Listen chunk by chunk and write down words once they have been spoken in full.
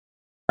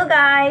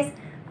guys,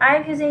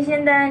 I'm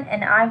Thant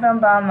and I'm from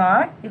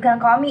Burma. You can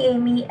call me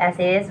Amy as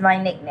it is my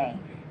nickname.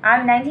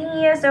 I'm 19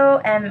 years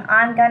old and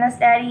I'm gonna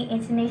study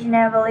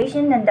International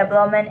Relations and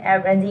Development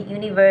at Rangsit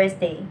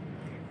University.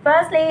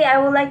 Firstly, I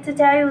would like to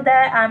tell you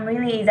that I'm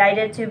really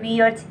excited to be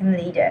your team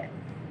leader.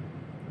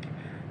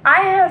 I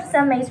have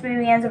some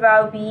experience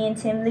about being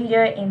team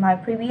leader in my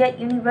previous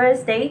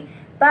university,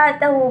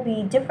 but that will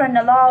be different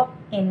a lot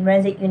in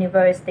Rangsit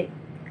University.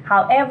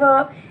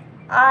 However,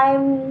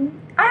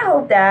 I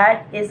hope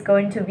that it's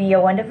going to be a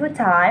wonderful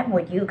time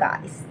with you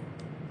guys.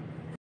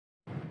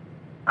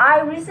 I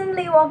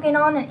recently working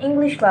on an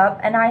English club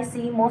and I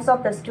see most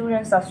of the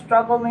students are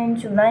struggling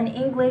to learn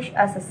English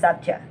as a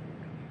subject.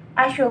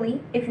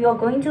 Actually, if you are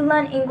going to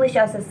learn English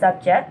as a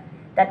subject,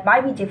 that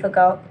might be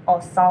difficult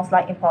or sounds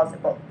like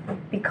impossible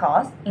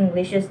because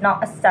English is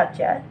not a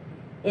subject,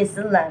 it's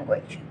a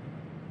language.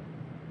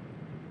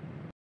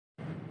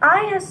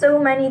 I have so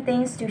many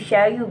things to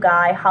share you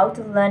guys how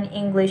to learn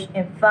English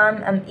in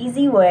fun and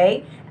easy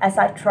way as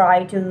I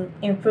try to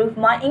improve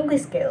my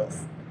English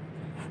skills.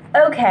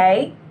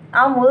 Okay,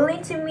 I'm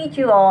willing to meet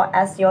you all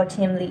as your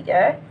team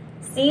leader.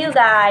 See you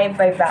guys,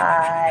 bye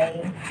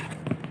bye.